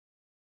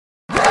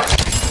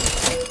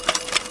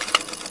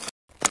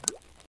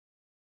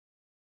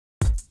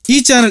ഈ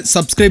channel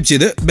subscribe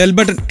ചെയ്ത് bell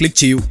button click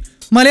ചെയ്യൂ.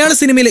 മലയാള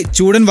സിനിമയിലെ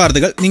ചൂടൻ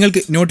വാർത്തകൾ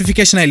നിങ്ങൾക്ക്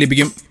നോട്ടിഫിക്കേഷനായി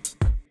ലഭിക്കും.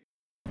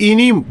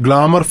 ഇനിയും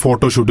ഗ്ലാമർ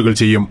ഫോട്ടോഷൂട്ടുകൾ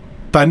ചെയ്യും.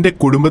 തന്റെ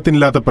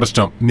കുടുംബത്തിനില്ലാത്ത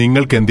പ്രശ്നം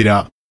നിങ്ങൾക്കെന്തിനാ?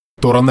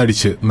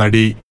 തുറന്നടിച്ച്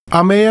നടി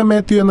അമേയ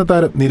മാത്യു എന്ന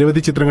താരം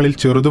നിരവധി ചിത്രങ്ങളിൽ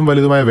ചെറുതും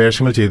വലുതുമായ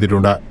വേഷങ്ങൾ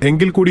ചെയ്തിട്ടുണ്ട്.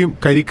 എങ്കിൽ കൂടിയും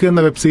കരിക്ക് എന്ന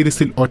വെബ്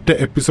സീരീസിൽ ഒറ്റ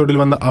എപ്പിസോഡിൽ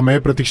വന്ന അമേയ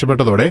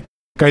പ്രത്യക്ഷപ്പെട്ടതോടെ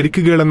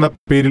കരിക്ക് ഗേൾ എന്ന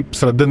പേരിൽ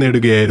ശ്രദ്ധ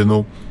നേടുകയായിരുന്നു.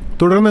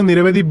 തുടർന്ന്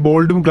നിരവധി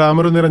ബോൾഡും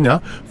ഗ്ലാമറും നിറഞ്ഞ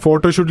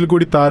ഫോട്ടോഷൂട്ടിൽ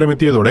കൂടി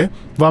താരമെത്തിയതോടെ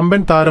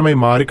വമ്പൻ താരമായി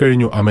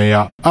മാറിക്കഴിഞ്ഞു അമേയ.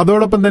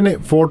 അതോടൊപ്പം തന്നെ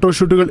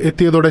ഫോട്ടോഷൂട്ടുകൾ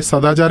എത്തിയതോടെ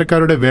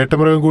സദാചാരക്കാരുടെ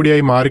വേട്ടമൃഗം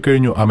കൂടിയായി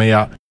മാറിക്കഴിഞ്ഞു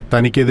അമേയ.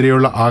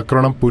 തനിക്കെതിരെയുള്ള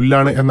ആക്രമണം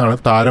പുല്ലാണ് എന്നാണ്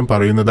താരം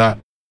പറയുന്നത്.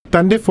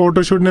 തന്റെ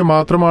ഫോട്ടോഷൂട്ടിനെ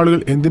മാത്രം ആളുകൾ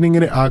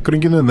എന്തിനിങ്ങനെ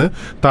ആക്രമിക്കുന്നുവെന്ന്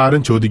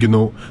താരം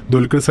ചോദിക്കുന്നു.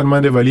 ദുൽഖർ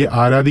സൽമാന്റെ വലിയ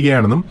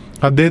ആരാധികയാണെന്നും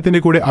അദ്ദേഹത്തിന്റെ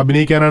കൂടെ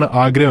അഭിനയിക്കാനാണ്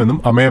ആഗ്രഹമെന്നും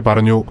അമേയ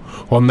പറഞ്ഞു.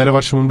 1.5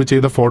 വർഷം മുൻപ്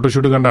ചെയ്ത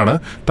ഫോട്ടോഷൂട്ട് കണ്ടാണ്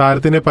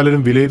താരത്തിനെ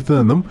പലരും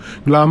വിലയിരുത്തുന്നതെന്നും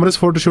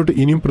ഗ്ലാമറസ് ഫോട്ടോഷൂട്ട്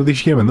ഇനിയും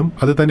പ്രതീക്ഷിക്കാമെന്നും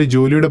അത് തന്റെ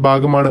ജോലിയുടെ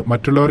ഭാഗമാണ്,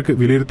 മറ്റുള്ളവർക്ക്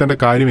വിലയിരുത്തേണ്ട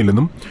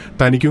കാര്യമില്ലെന്നും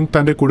തനിക്കും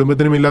തന്റെ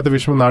കുടുംബത്തിനും ഇല്ലാത്ത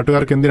വിഷമം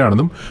നാട്ടുകാർക്ക്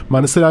എന്തിനാണെന്നും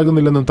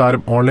മനസ്സിലാകുന്നില്ലെന്നും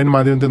താരം ഓൺലൈൻ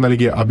മാധ്യമത്തിൽ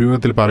നൽകിയ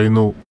അഭിമുഖത്തിൽ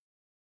പറയുന്നു.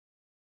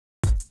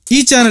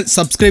 ഈ ചാനൽ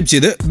സബ്സ്ക്രൈബ്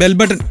ചെയ്ത് ബെൽ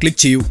ബട്ടൺ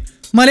ക്ലിക്ക് ചെയ്യൂ.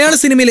 മലയാള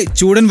സിനിമയിലെ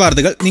ചൂടൻ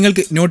വാർത്തകൾ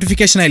നിങ്ങൾക്ക്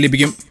നോട്ടിഫിക്കേഷനായി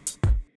ലഭിക്കും.